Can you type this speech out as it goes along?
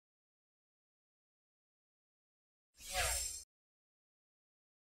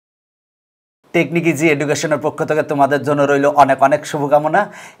Technique easy এডুকেশনের পক্ষ থেকে তোমাদের জন্য রইল অনেক অনেক শুভকামনা।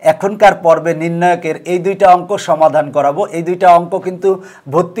 এখনকার পর্বে নির্ণায়কের এই দুইটা অঙ্ক সমাধান করাবো। এই দুইটা অঙ্ক কিন্তু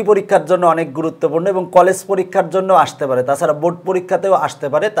ভর্তি পরীক্ষার জন্য অনেক গুরুত্বপূর্ণ এবং কলেজ পরীক্ষার জন্য আসতে পারে, তাছাড়া বোর্ড পরীক্ষাতেও আসতে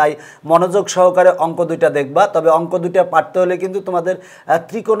পারে। তাই মনোযোগ সহকারে অঙ্ক দুইটা দেখবা। তবে অঙ্ক দুইটা পারতে হলে কিন্তু তোমাদের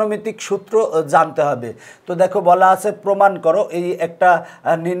ত্রিকোণমিতিক সূত্র জানতে হবে। তো দেখো বলা আছে প্রমাণ করো, এই একটা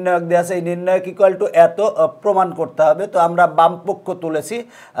নির্ণায়ক দেওয়া আছে, এই নির্ণায়ক ইকুয়াল টু এত প্রমাণ করতে হবে। তো আমরা বাম পক্ষ তুলেছি।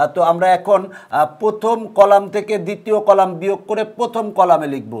 তো আমরা এখন প্রথম কলাম থেকে দ্বিতীয় কলাম বিয়োগ করে প্রথম কলামে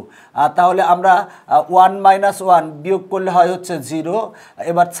লিখব। তাহলে আমরা 1 - 1 বিয়োগ করলে হয় হচ্ছে 0।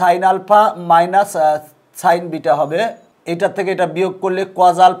 এবার sine alpha minus sine beta হবে। এটা থেকে এটা বিয়োগ করলে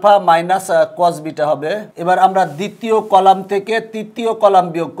cos alpha minus cause beta হবে। এবার আমরা দ্বিতীয় কলাম থেকে তৃতীয় কলাম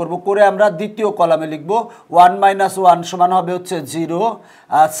বিয়োগ করব, করে আমরা দ্বিতীয় কলামে লিখব 1 - 1 সমান হবে হচ্ছে 0।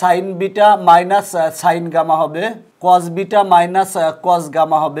 Sign beta minus sine gamma হবে, cause beta minus cause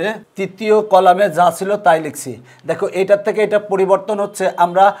gamma হবে। তৃতীয় কলামে যা ছিল তাই লিখছি। দেখো এটার থেকে এটা পরিবর্তন হচ্ছে,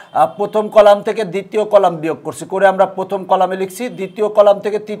 আমরা প্রথম কলাম থেকে দ্বিতীয় কলাম বিয়োগ করছি, করে আমরা প্রথম কলামে লিখছি। দ্বিতীয় কলাম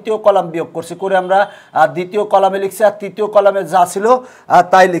থেকে তৃতীয় কলাম বিয়োগ করছি, করে আমরা দ্বিতীয় কলামে লিখছি। আর তৃতীয় কলামে যা ছিল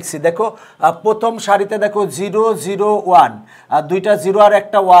তাই লিখছি। দেখো প্রথম সারিতে দেখো 0 0 1, দুইটা 0 আর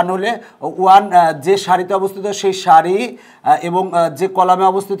একটা 1 হলে 1 যে সারিতে অবস্থিত সেই সারি এবং যে কলামে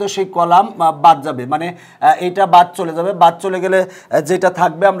অবস্থিত সেই কলাম বাদ যাবে, মানে এইটা বাদ চলে যাবে। বাদ চলে গেলে যেটা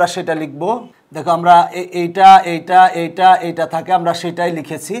থাকবে আমরা সেটা লিখব। দেখো আমরা এইটা থাকে, আমরা সেটাই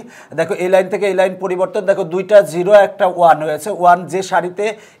লিখেছি। দেখো এই লাইন থেকে এই লাইন পরিবর্তন, দেখো দুইটা 0 একটা 1 হয়েছে। 1 যে সারিতে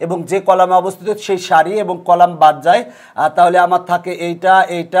এবং যে কলামে অবস্থিত সেই সারি এবং কলাম বাদ যায়। তাহলে আমার থাকে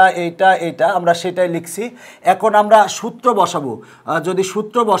এইটা, আমরা সেটাই লিখছি। এখন আমরা সূত্র বসাবো। যদি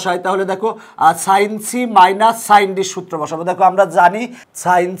সূত্র বসাই তাহলে দেখো sign C minus sine D সূত্র বসাবো। দেখো আমরা জানি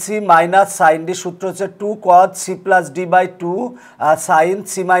sign C minus sine D সূত্র হচ্ছে 2 cos c plus d by 2 sign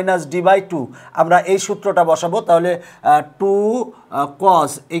c minus d by 2। আমরা এই সূত্রটা বসাবো। তাহলে 2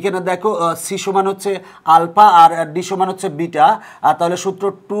 cos, এখানে দেখো সি সমান হচ্ছে আলফা আর ডি সমান হচ্ছে বিটা। তাহলে সূত্র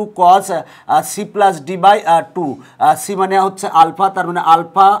 2 cos c plus d by 2। C মানে হচ্ছে আলফা, তার মানে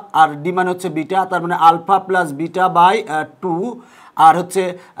আলফা, আর ডি মানে হচ্ছে বিটা, তার মানে আলফা প্লাস বিটা বাই 2। আর হচ্ছে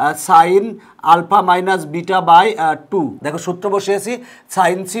sine alpha minus beta by 2। দেখো সূত্র বসিয়েছি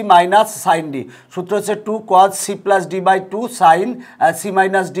sign C minus sine D. সূত্র হচ্ছে 2 cos c plus d by 2 sign c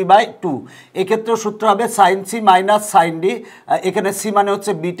minus d by 2। এক্ষেত্রেও সূত্র হবে sign C minus sine D. এখানে সি মানে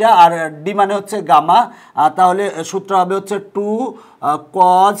হচ্ছে বিটা আর ডি মানে হচ্ছে গামা। তাহলে সূত্র হবে হচ্ছে 2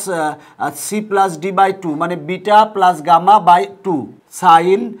 cos c plus d by 2 মানে beta plus gamma by 2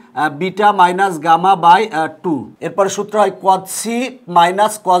 sign beta minus gamma by 2। এরপরে সূত্র হয় cos c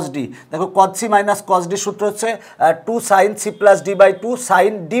minus cos d। দেখো cos c minus cos d সূত্র হচ্ছে 2 sign c plus d by 2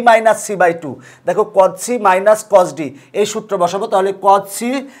 sign d minus c by 2। দেখো cos c minus cos d এই সূত্র বসাবো। তাহলে cos c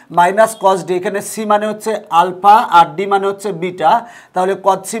minus cos d, এখানে c মানে হচ্ছে আলফা আর d মানে হচ্ছে বিটা। তাহলে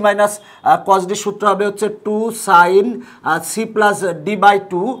cos c minus cos d সূত্র হবে হচ্ছে 2 sign c plus d by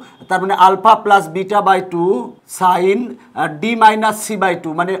 2, তার মানে alpha plus beta by 2 sign d minus c by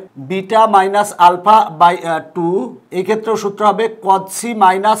 2 মানে বিটা মাইনাস আলফা বাই 2। এই ক্ষেত্রেও সূত্র হবে cos c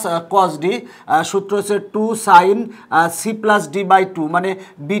minus cos d। সূত্র হচ্ছে 2 sign c plus d by 2 মানে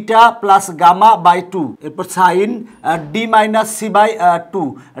বিটা প্লাস গামা বাই 2। এরপর sign d minus c by 2,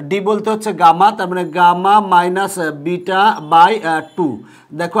 d বলতে হচ্ছে গামা, তার মানে গামা মাইনাস বিটা বাই 2।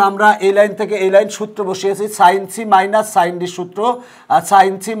 দেখো আমরা এই লাইন থেকে এই লাইন সূত্র বসিয়েছি sign C minus sine D সূত্র,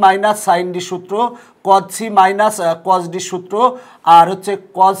 sign C minus sine D সূত্র, cos c minus cos d সূত্র, আর হচ্ছে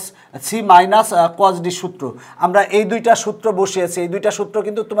cos c minus cos d সূত্র। আমরা এই দুইটা সূত্র বসিয়েছি। এই দুইটা সূত্র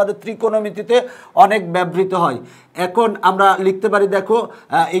কিন্তু তোমাদের ত্রিকোণমিতিতে অনেক ব্যবহৃত হয়। এখন আমরা লিখতে পারি, দেখো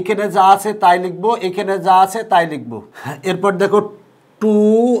এখানে যা আছে তাই লিখবো, এখানে যা আছে তাই লিখবো। এরপর দেখো 2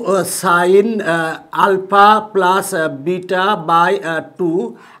 sine alpha plus beta by 2।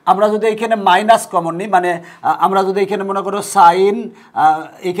 আমরা যদি এখানে মাইনাস কমন নিই, মানে আমরা যদি এখানে মনে করো সাইন,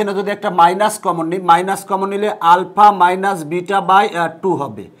 এখানে যদি একটা মাইনাস কমন নিই, মাইনাস কমন নিলে আলফা মাইনাস বিটা বাই 2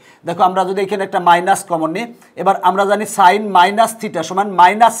 হবে। দেখো আমরা যদি এখানে একটা মাইনাস কমন নিই, এবার আমরা জানি সাইন মাইনাস থিটা সমান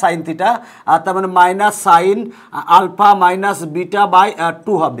মাইনাস সাইন থিটা, তার মানে minus sine alpha minus beta by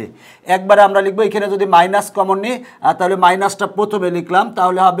 2 হবে। একবারে আমরা লিখবো, এখানে যদি মাইনাস কমন নিই তাহলে মাইনাসটা প্রথমে লিখলাম,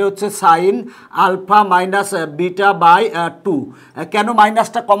 তাহলে হবে হচ্ছে sine alpha minus beta by 2। কেন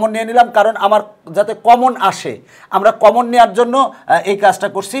মাইনাসটা কমন নিয়ে নিলাম? কারণ আমার যাতে কমন আসে, আমরা কমন নেওয়ার জন্য এই কাজটা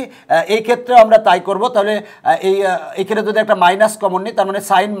করছি। এই ক্ষেত্রে আমরা তাই করব। তাহলে এইখানে যদি একটা মাইনাস কমন নিই, তার মানে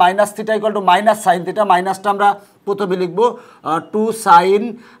sign minus theta equal to minus sine theta. মাইনাসটা আমরা প্রথমে লিখব 2 sign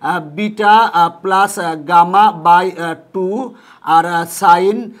beta plus gamma by 2 R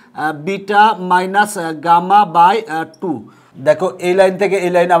sign beta minus gamma by 2। দেখো এই লাইন থেকে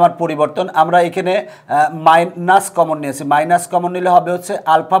এই লাইন আমার পরিবর্তন, আমরা এখানে মাইনাস কমন নিয়েছি, মাইনাস কমন নিলে হবে হচ্ছে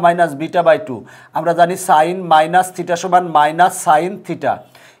আলফা মাইনাস বিটা বাই 2। আমরা জানি সাইন মাইনাস থিটা সমান মাইনাস সাইন থিটা,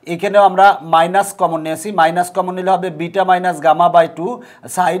 এখানেও আমরা মাইনাস কমন নিয়েছি, মাইনাস কমন নিলে হবে beta minus gamma by 2,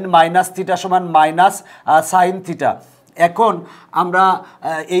 sign minus theta সমান মাইনাস সাইন থিটা। এখন আমরা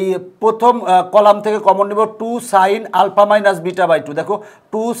এই প্রথম কলাম থেকে কমন নেব 2 sine alpha minus beta by 2। দেখো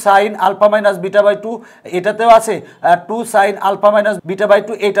 2 sine alpha minus beta by 2 এটাতেও আছে, 2 sine alpha minus beta by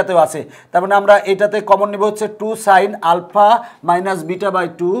 2 এটাতেও আছে। তার মানে আমরা এটাতে কমন নেব হচ্ছে 2 sine alpha minus beta by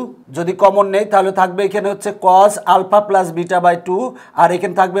 2। যদি কমন নেই তাহলে থাকবে এখানে হচ্ছে cos alpha plus beta by 2, আর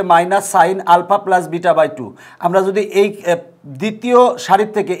এখানে থাকবে minus sine alpha plus beta by 2। আমরা যদি এই দ্বিতীয়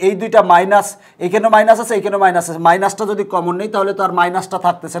সারির থেকে এই দুইটা মাইনাস, এখানেও মাইনাস আছে এখানেও মাইনাস আছে, মাইনাসটা যদি কমন নেই তাহলে তো আর মাইনাসটা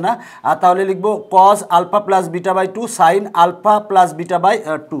থাকতেছে না, আর তাহলে লিখবো cos alpha plus beta by 2 sine alpha plus beta by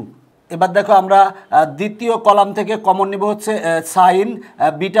 2। এবার দেখো আমরা দ্বিতীয় কলাম থেকে কমন নিব হচ্ছে sign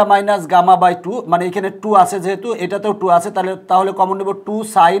beta minus gamma by 2, মানে এখানে 2 আছে যেহেতু এটাতেও 2 আছে, তাহলে কমন নিব 2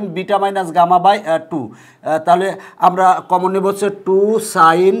 sign beta minus gamma by 2। তাহলে আমরা কমন নেব হচ্ছে 2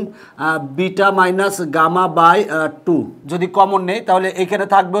 sign beta minus gamma by 2। যদি কমন নেই তাহলে এখানে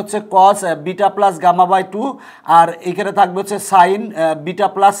থাকবে হচ্ছে কস বিটা প্লাস গামা বাই 2, আর এখানে থাকবে হচ্ছে sign beta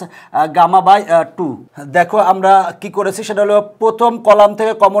plus gamma by 2। দেখো আমরা কি করেছি সেটা হলো প্রথম কলাম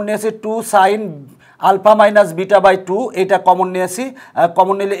থেকে কমন নিয়েছি 2 sine alpha minus beta by 2, এটা কমন নিয়েছি,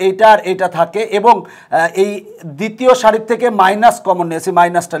 কমন নিলে এইটা আর এইটা থাকে, এবং এই দ্বিতীয় সারির থেকে মাইনাস কমন নিয়েছি,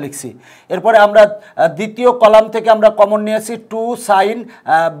 মাইনাসটা লিখছি। এরপরে আমরা দ্বিতীয় কলাম থেকে আমরা কমন নিয়েছি 2 sign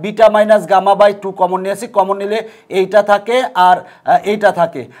beta minus gamma by 2 common নিয়েছি, কমন নিলে এইটা থাকে আর এইটা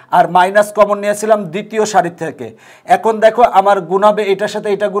থাকে, আর মাইনাস কমন নিয়েছিলাম দ্বিতীয় সারির থেকে। এখন দেখো আমার গুণ হবে এটার সাথে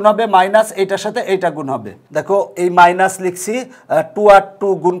এটা গুণ হবে, মাইনাস এটার সাথে এইটা গুণ হবে। দেখো এই মাইনাস লিখছি, 2 আর 2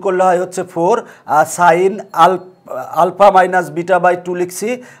 গুণ করলে হয় হচ্ছে 4, sine alpha minus beta by 2 লিখছি,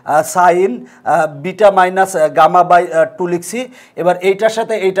 sign beta minus gamma by 2 লিখছি। এবার এইটার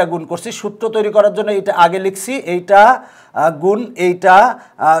সাথে এইটা গুণ করছি, সূত্র তৈরি করার জন্য এইটা আগে লিখছি, এইটা গুণ এইটা,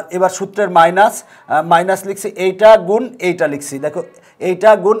 এবার সূত্রের মাইনাস লিখছি, এইটা গুণ এইটা লিখছি। দেখো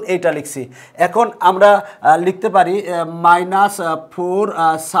এইটা গুণ এইটা লিখছি। এখন আমরা লিখতে পারি minus 4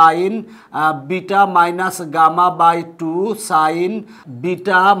 sign beta minus gamma by 2 sign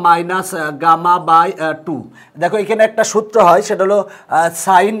beta minus gamma by 2। দেখো এখানে একটা সূত্র হয়, সেটা হলো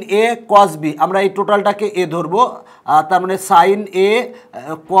সাইন এ কস বি, আমরা এই টোটালটাকে এ ধরবো, তার মানে সাইন এ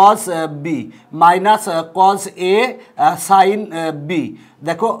কস বি মাইনাস কস এ সাইন বি।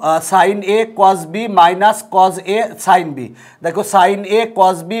 দেখো সাইন এ কস বি মাইনাস কস এ সাইন বি। দেখো সাইন এ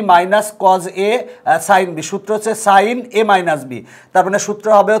কস বি মাইনাস কস এ সাইন বি, সূত্র হচ্ছে সাইন এ মাইনাস বি, তার মানে সূত্র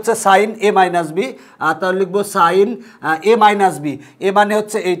হবে হচ্ছে সাইন এ মাইনাস বি। তাহলে লিখবো সাইন এ মাইনাস বি, এ মানে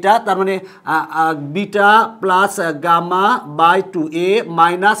হচ্ছে এইটা, তার মানে beta plus gamma by 2, A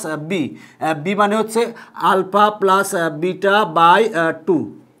minus B, B মানে হচ্ছে আলফা প্লাস বিটা বাই 2।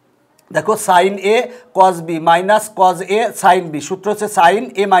 দেখো সাইন এ কস বি মাইনাস কস এ সাইন বি, সূত্র হচ্ছে সাইন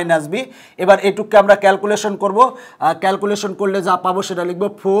এ মাইনাস বি। এবার এটুককে আমরা ক্যালকুলেশন করব, ক্যালকুলেশন করলে যা পাবো সেটা লিখবো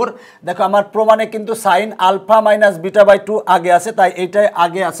 4। দেখো আমার প্রমাণে কিন্তু sine alpha minus beta by 2 আগে আছে, তাই এইটাই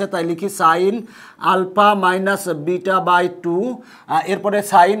আগে আছে, তাই লিখি sine alpha minus beta by 2। এরপরে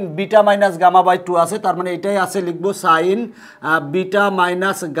sign beta minus gamma by 2 আছে, তার মানে এটাই আছে, লিখবো sign beta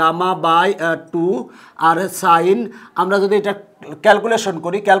minus gamma by 2। R sign আমরা যদি এটা ক্যালকুলেশন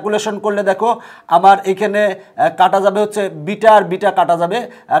করি, ক্যালকুলেশন করলে দেখো আমার এখানে কাটা যাবে হচ্ছে বিটা আর বিটা কাটা যাবে,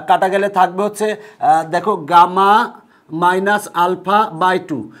 কাটা গেলে থাকবে হচ্ছে দেখো গামা মাইনাস আলফা বাই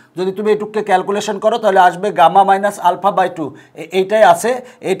 2। যদি তুমি এটুককে ক্যালকুলেশন করো তাহলে আসবে গামা মাইনাস আলফা বাই 2, এইটাই আছে,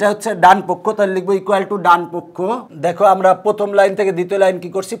 এটা হচ্ছে ডান পক্ষ, তাহলে লিখবো ইকুয়াল টু ডান পক্ষ। দেখো আমরা প্রথম লাইন থেকে দ্বিতীয় লাইন কি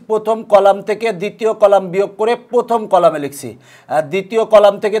করছি, প্রথম কলাম থেকে দ্বিতীয় কলাম বিয়োগ করে প্রথম কলামে লিখছি, দ্বিতীয়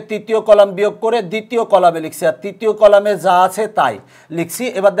কলাম থেকে তৃতীয় কলাম বিয়োগ করে দ্বিতীয় কলামে লিখছি, আর তৃতীয় কলামে যা আছে তাই লিখছি।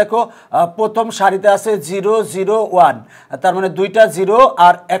 এবার দেখো প্রথম সারিতে আছে 0 0 1, তার মানে দুইটা 0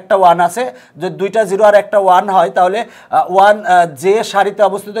 আর একটা 1 আছে, যদি দুইটা 0 আর একটা 1 হয় তাহলে 1 যে সারিতে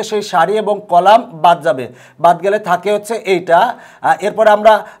অবস্থিত সেই সারি এবং কলাম বাদ যাবে, বাদ গেলে থাকে হচ্ছে এইটা। এরপরে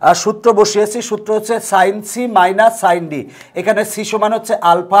আমরা সূত্র বসিয়েছি, সূত্র হচ্ছে sign C minus sine D, এখানে সি সমান হচ্ছে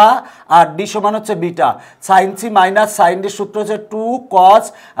আলফা আর ডি সমান হচ্ছে beta, sign C minus sine D সূত্র হচ্ছে 2 কস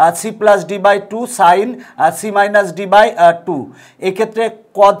C plus D by 2 sign C minus D by 2। এক্ষেত্রে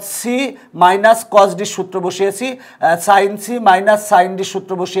কস সি মাইনাস কস ডি সূত্র বসিয়েছি, sign C minus sine D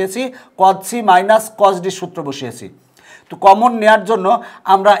সূত্র বসিয়েছি, কস সি মাইনাস কস ডি সূত্র বসিয়েছি। তো কমন নেওয়ার জন্য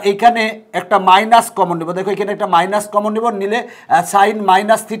আমরা এখানে একটা মাইনাস কমন নেব। দেখো এখানে একটা মাইনাস কমন নেব, নিলে sign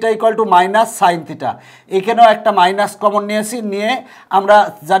minus theta equal to minus sine theta. এখানেও একটা মাইনাস কমন নিয়েছি, নিয়ে আমরা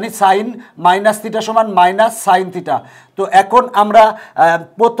জানি সাইন মাইনাস থিটা সমান মাইনাস সাইন থিটা। তো এখন আমরা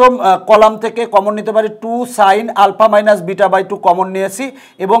প্রথম কলাম থেকে কমন নিতে পারি 2 sine alpha minus beta by 2 common নিয়েছি,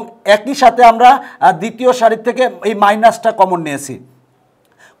 এবং একই সাথে আমরা দ্বিতীয় সারির থেকে এই মাইনাসটা কমন নিয়েছি।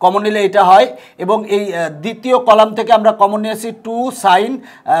 কমন নিলে এটা হয়, এবং এই দ্বিতীয় কলাম থেকে আমরা কমন নিয়েছি 2 sign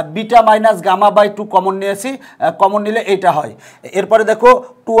beta minus gamma by 2 common নিয়েছি, কমন নিলে এটা হয়। এরপরে দেখো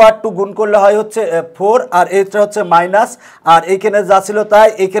 2 আর 2 গুণ করলে হয় হচ্ছে 4, আর এটা হচ্ছে মাইনাস, আর এইখানে যা ছিল তাই,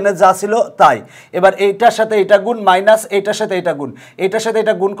 এইখানে যা ছিল তাই। এবার এইটার সাথে এটা গুণ, মাইনাস এইটার সাথে এটা গুণ, এইটার সাথে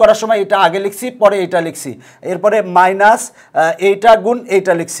এটা গুণ করার সময় এটা আগে লিখছি, পরে এটা লিখছি, এরপরে মাইনাস এইটা গুণ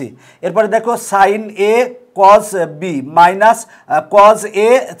এইটা লিখছি। এরপরে দেখো sign A cos b minus cos a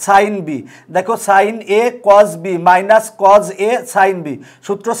sin b। দেখো sign a cos b minus cos a sin b,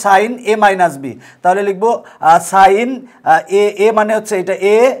 সূত্র সাইন a মাইনাস b। তাহলে লিখবো সাইন a মানে হচ্ছে এটা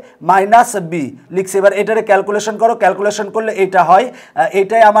a মাইনাস b লিখছি। এবার এটারে ক্যালকুলেশন করো, ক্যালকুলেশন করলে এটা হয়,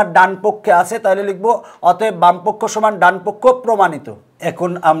 এটাই আমার ডান পক্ষে আছে, তাহলে লিখবো অতএব বাম পক্ষ সমান ডান পক্ষ প্রমাণিত।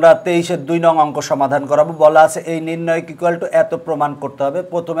 এখন আমরা 23-এর 2 নং অঙ্ক সমাধান করাবো। বলা আছে এই নির্ণয় ইকুয়াল টু এত প্রমাণ করতে হবে।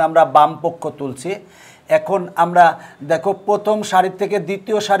 প্রথমে আমরা বাম পক্ষ তুলছি। এখন আমরা দেখো প্রথম সারি থেকে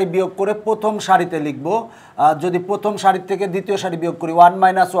দ্বিতীয় সারি বিয়োগ করে প্রথম সারিতে লিখব। যদি প্রথম সারি থেকে দ্বিতীয় সারি বিয়োগ করি 1 -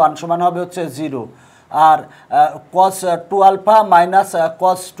 1 সমান হবে হচ্ছে 0, আর cos 2 alpha minus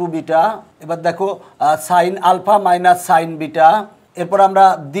cos 2 beta. এবার দেখো sine alpha minus sine beta. এরপর আমরা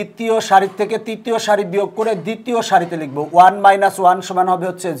দ্বিতীয় সারি থেকে তৃতীয় সারি বিয়োগ করে দ্বিতীয় সারিতে লিখব 1 - 1 সমান হবে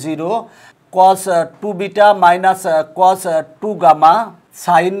হচ্ছে 0, cos 2 beta minus cos 2 gamma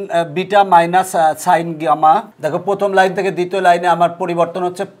sign beta minus sine gamma. দেখো প্রথম লাইন থেকে দ্বিতীয় লাইনে আমার পরিবর্তন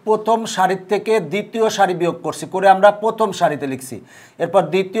হচ্ছে, প্রথম সারি থেকে দ্বিতীয় সারি বিয়োগ করছি করে আমরা প্রথম সারিতে লিখছি, এরপর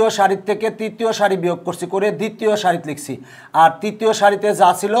দ্বিতীয় সারি থেকে তৃতীয় সারি বিয়োগ করছি করে দ্বিতীয় সারিতে লিখছি, আর তৃতীয় সারিতে যা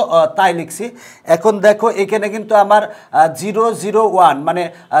ছিল তাই লিখছি। এখন দেখো এখানে কিন্তু আমার 0 0 1 মানে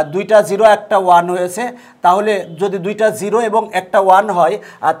দুইটা 0 একটা 1 হয়েছে। তাহলে যদি দুইটা 0 এবং একটা 1 হয়,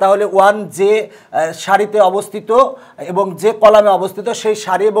 তাহলে 1 যে সারিতে অবস্থিত এবং যে কলামে অবস্থিত সেই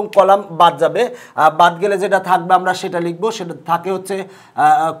সারি এবং কলাম বাদ যাবে। বাদ গেলে যেটা থাকবে আমরা সেটা লিখবো। সেটা থাকে হচ্ছে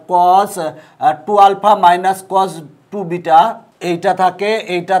cos 2 alpha minus cos 2 beta, এইটা থাকে,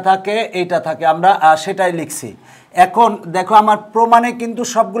 এইটা থাকে, এইটা থাকে, আমরা সেটাই লিখছি। এখন দেখো আমার প্রমাণে কিন্তু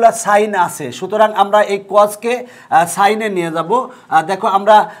সবগুলা সাইন আছে, সুতরাং আমরা এই কসকে সাইনে নিয়ে যাব। দেখো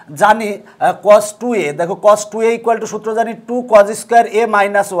আমরা জানি cos 2a, দেখো cos 2a ইকুয়াল টু সূত্র জানি 2 cos square a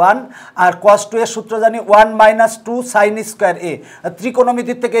minus 1, R cos 2 এর সূত্র জানি 1 - 2 সাইন স্কোয়ার a।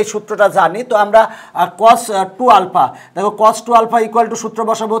 ত্রিকোণমিতির থেকে এই সূত্রটা জানি। তো আমরা cos 2 আলফা, দেখো cos 2 আলফা ইকুয়াল টু সূত্র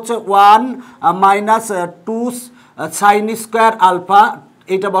বসাবো হচ্ছে 1 - 2 সাইন স্কোয়ার আলফা,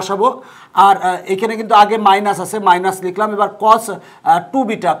 এটা বসাবো। আর এখানে কিন্তু আগে মাইনাস আছে, মাইনাস লিখলাম। এবার cos 2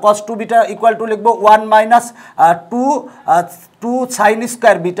 beta, cos 2 beta equal to লিখবো 1 - 2 সাইন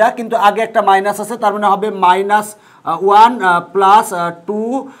স্কোয়ার বিটা, কিন্তু আগে একটা মাইনাস আছে, তার মানে হবে -1 + 2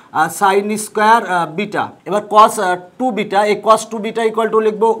 সাইন স্কোয়ার বিটা। এবার cos 2 বিটা, এই cos 2 বিটা ইকুয়াল টু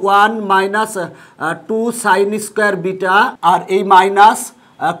লিখবো 1 - 2 সাইন স্কোয়ার বিটা, আর এই মাইনাস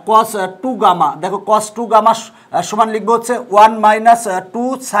cos 2 গামা। দেখো cos 2 গামা সমান লিখবো হচ্ছে 1 - 2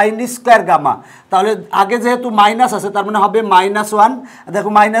 সাইন স্কোয়ার গামা। তাহলে আগে যেহেতু মাইনাস আছে তার মানে হবে -1, দেখো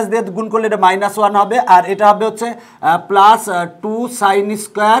মাইনাস দিয়ে গুণ করলে এটা -1 হবে, আর এটা হবে হচ্ছে +2 সাইন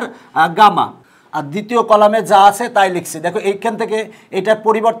স্কোয়ার গামা। আর দ্বিতীয় কলামে যা আছে তাই লিখছি। দেখো এইখান থেকে এটার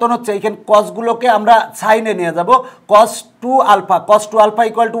পরিবর্তন হচ্ছে, এইখানে কসগুলোকে আমরা সাইনে নিয়ে যাব। cos 2 alpha, cos 2 alpha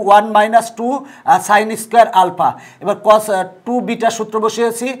equal to 1 - 2 sine square alpha. এবার cos 2 বিটা সূত্র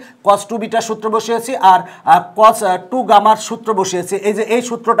বসিয়েছি, cos 2 বিটা সূত্র বসিয়েছি, আর cos 2 গামার সূত্র বসিয়েছি। এই যে এই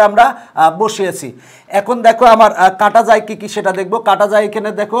সূত্রটা আমরা বসিয়েছি। এখন দেখো আমার কাটা যায় কি কি সেটা দেখবো। কাটা যায় এখানে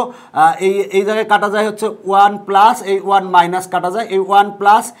দেখো এই জায়গায় কাটা যায় হচ্ছে 1 প্লাস, এই 1 মাইনাস কাটা যায়, এই 1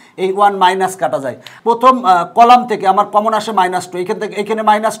 প্লাস, এই 1 মাইনাস কাটা যায়। প্রথম কলাম থেকে আমার কমন আসে -2, এখান থেকে এখানে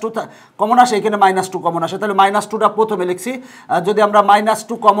 -2 কমন আসে, এখানে -2 কমন আসে, তাহলে -2টা প্রথমে লিখছি। যদি আমরা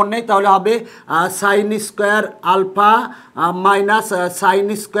 -2 কমন নেই তাহলে হবে sine square alpha minus sine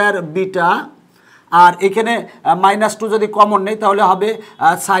square beta, আর এখানে -2 যদি কমন নেই তাহলে হবে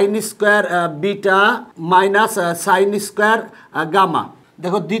sine square beta minus sine square gamma.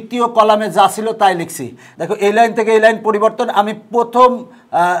 দেখো দ্বিতীয় কলামে যা ছিল তাই লিখছি। দেখো এই লাইন থেকে এই লাইন পরিবর্তন, আমি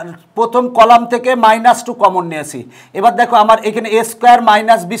প্রথম কলাম থেকে -2 কমন নিয়েছি। এবার দেখো আমার এখানে a square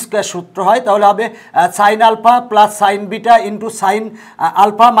minus b square সূত্র হয়, তাহলে হবে sine alpha plus sign beta into sine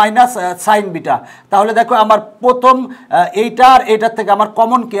alpha minus sine beta. তাহলে দেখো আমার প্রথম এইটা আর এইটার থেকে আমার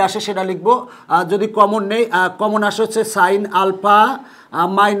কমন কি আসে সেটা লিখবো। যদি কমন নেই, কমন আসে হচ্ছে sine alpha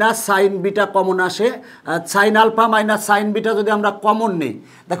minus sine beta common আসে। Sine alpha minus sine beta যদি আমরা কমন নিই,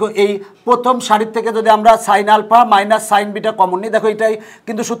 দেখো এই প্রথম সারির থেকে যদি আমরা sine alpha minus sine beta common নিই, দেখো এটাই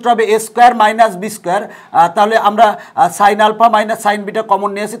কিন্তু সূত্র হবে a square minus b square. তাহলে আমরা sine alpha minus sine beta common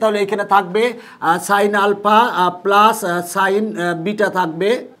নিয়েছি, তাহলে এখানে থাকবে sine alpha plus sign beta থাকবে,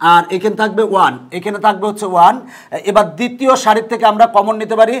 আর এখানে থাকবে 1, এখানে থাকবে হচ্ছে 1। এবার দ্বিতীয় সারির থেকে আমরা কমন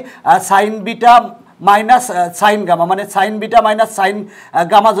নিতে পারি sign beta minus sine gamma, মানে sign beta minus sine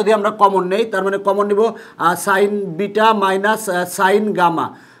gamma যদি আমরা কমন নেই, তার মানে কমন নিব sign beta minus sine gamma.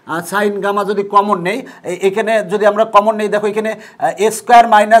 Sign gamma যদি কমন নেই, এখানে যদি আমরা কমন নেই, দেখো এখানে a স্কয়ার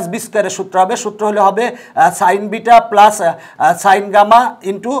মাইনাস b স্কয়ারের সূত্র হবে, সূত্র হলে হবে sign beta plus sign gamma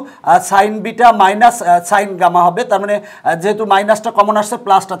into sign beta minus sine gamma হবে। তার মানে যেহেতু মাইনাসটা কমন আসছে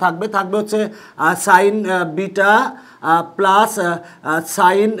প্লাসটা থাকবে হচ্ছে sign beta plus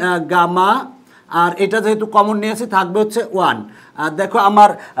sign gamma, আর এটা যেহেতু কমন নিয়েছি থাকবে হচ্ছে 1। দেখো আমার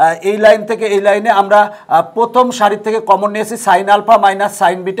এই লাইন থেকে এই লাইনে আমরা প্রথম সারি থেকে কমন নিয়েছি sine alpha minus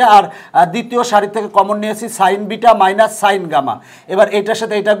sine beta, আর দ্বিতীয় সারি থেকে কমন নিয়েছি sign beta minus sine gamma. এবার এইটার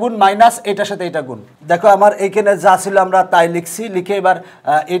সাথে এটা গুণ মাইনাস এটার সাথে এটা গুণ। দেখো আমার এইখানে যা ছিল আমরা তাই লিখছি, লিখে এবার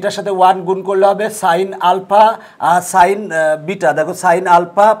এটার সাথে 1 গুণ করলে হবে সাইন আলফা সাইন বিটা। দেখো sine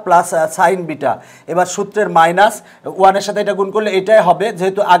alpha plus sign beta, এবার সূত্রের মাইনাস 1-এর সাথে এটা গুণ করলে এটাই হবে,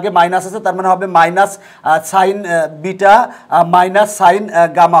 যেহেতু আগে মাইনাস আছে তার মানে হবে minus sine beta minus sine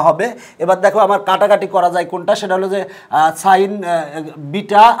gamma হবে। এবার দেখো আমার কাটাকাটি করা যায় কোনটা, সেটা হলো যে সাইন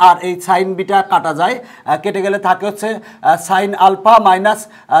বিটা আর এই সাইন বিটা কাটা যায়, কেটে গেলে থাকে হচ্ছে sine alpha minus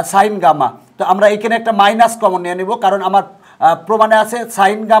sine gamma. তো আমরা এখানে একটা মাইনাস কমন নিয়ে নিব, কারণ আমার প্রমাণে আছে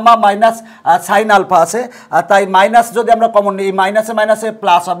sign gamma minus sine alpha আছে, তাই মাইনাস যদি আমরা কমন নিই, মাইনাসে মাইনাসে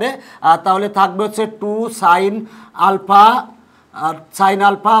প্লাস হবে, তাহলে থাকবে হচ্ছে 2 সাইন আলফা আর sine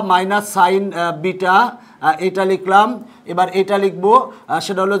alpha minus sine beta, এটা লিখলাম। এবার এটা লিখব,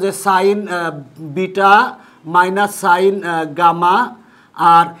 সেটা হলো যে sign beta minus sine gamma.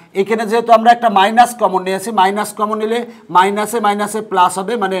 আর এখানে যেহেতু আমরা একটা মাইনাস কমন নিয়েছি, মাইনাস কমন নিলে মাইনাসে মাইনাসে প্লাস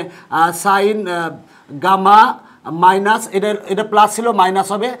হবে, মানে সাইন গামা মাইনাস এটা প্লাস ছিল মাইনাস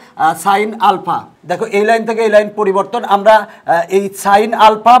হবে সাইন আলফা। দেখো এই লাইন থেকে এই লাইন পরিবর্তন, আমরা এই sine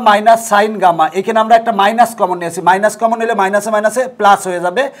alpha minus sine gamma, এখানে আমরা একটা মাইনাস কমন নিয়েছি, মাইনাস কমন নিলে মাইনাসে মাইনাসে প্লাস হয়ে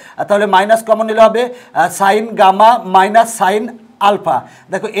যাবে, তাহলে মাইনাস কমন নিলে হবে sign gamma minus sine alpha.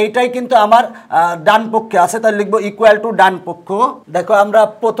 দেখো এইটাই কিন্তু আমার ডান পক্ষে আছে, তাহলে লিখবো ইকুয়াল টু ডান পক্ষ। দেখো আমরা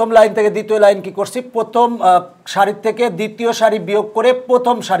প্রথম লাইন থেকে দ্বিতীয় লাইন কি করছি, প্রথম সারি থেকে দ্বিতীয় সারি বিয়োগ করে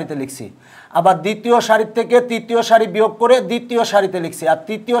প্রথম সারিতে লিখছি, আবার দ্বিতীয় সারি থেকে তৃতীয় সারি বিয়োগ করে দ্বিতীয় সারিতে লিখছি, আর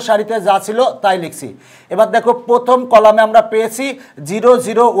তৃতীয় সারিতে যা ছিল তাই লিখছি। এবার দেখো প্রথম কলামে আমরা পেয়েছি 0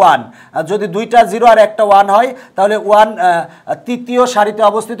 0 1, যদি দুইটা 0 আর একটা 1 হয় তাহলে 1 তৃতীয় সারিতে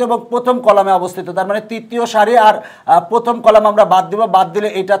অবস্থিত এবং প্রথম কলামে অবস্থিত, তার মানে তৃতীয় সারি আর প্রথম কলাম আমরা বাদ দিব, বাদ দিলে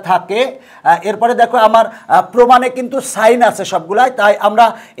এটা থাকে। এরপরে দেখো আমার প্রমাণে কিন্তু সাইন আছে সবগুলাই, তাই আমরা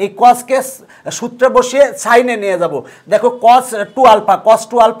এই কসকে সূত্রে বসিয়ে সাইনে নিয়ে যাব। দেখো cos 2 আলফা, cos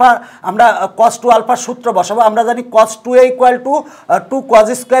 2 আলফা আমরা cos 2 আলফার সূত্র বসাবো, আমরা জানি cos 2a equal to 2 cos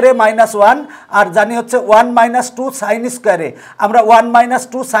স্কয়ারে minus 1, আর জানি হচ্ছে 1 মাইনাস 2 সাইন স্কয়ারে, আমরা 1 মাইনাস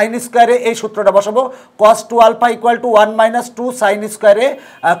 2 সাইন স্কয়ারে এই সূত্রটা বসাবো। cos 2 alpha equal to 1 minus 2 sign স্কয়ারে,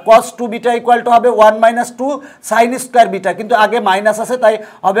 cos 2 beta equal to হবে 1 মাইনাস 2 সাইন স্কয়ার বিটা, কিন্তু আগে মাইনাস আছে তাই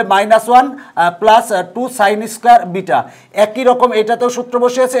হবে minus 1 plus 2 sine square beta. একই রকম এটাতেও সূত্র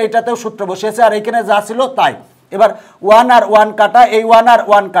বসিয়েছে, এটাতেও সূত্র বসিয়েছে, আর এখানে যা ছিল তাই। এবার 1 আর 1 কাটা, এই 1 আর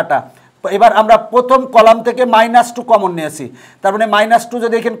 1 কাটা। এবার আমরা প্রথম কলাম থেকে -2 কমন নিয়েছি, তার মানে -2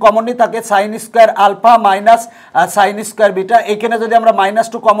 যদি এখানে কমন নিই থাকে sine square alpha minus sine square beta, এখানে যদি আমরা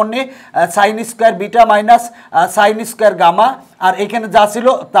 -2 কমন নিই sine square beta minus sine square gamma, আর এখানে যা ছিল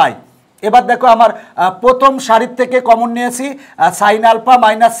তাই। এবার দেখো আমার প্রথম সারির থেকে কমন নিয়েছি sine alpha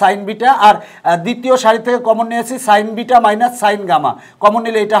minus sine beta, আর দ্বিতীয় সারি থেকে কমন নিয়েছি sign beta minus sine gamma, common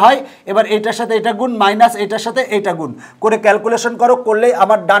নিলে এটা হয়। এবার এটার সাথে এটা গুণ মাইনাস এটার সাথে এটা গুণ করে ক্যালকুলেশন করো, করলেই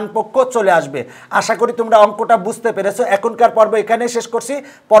আমার ডান পক্ষ চলে আসবে। আশা করি তোমরা অঙ্কটা বুঝতে পেরেছো। এখনকার পর্ব এখানেই শেষ করছি,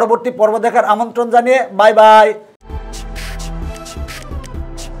 পরবর্তী পর্ব দেখার আমন্ত্রণ জানিয়ে বাই বাই।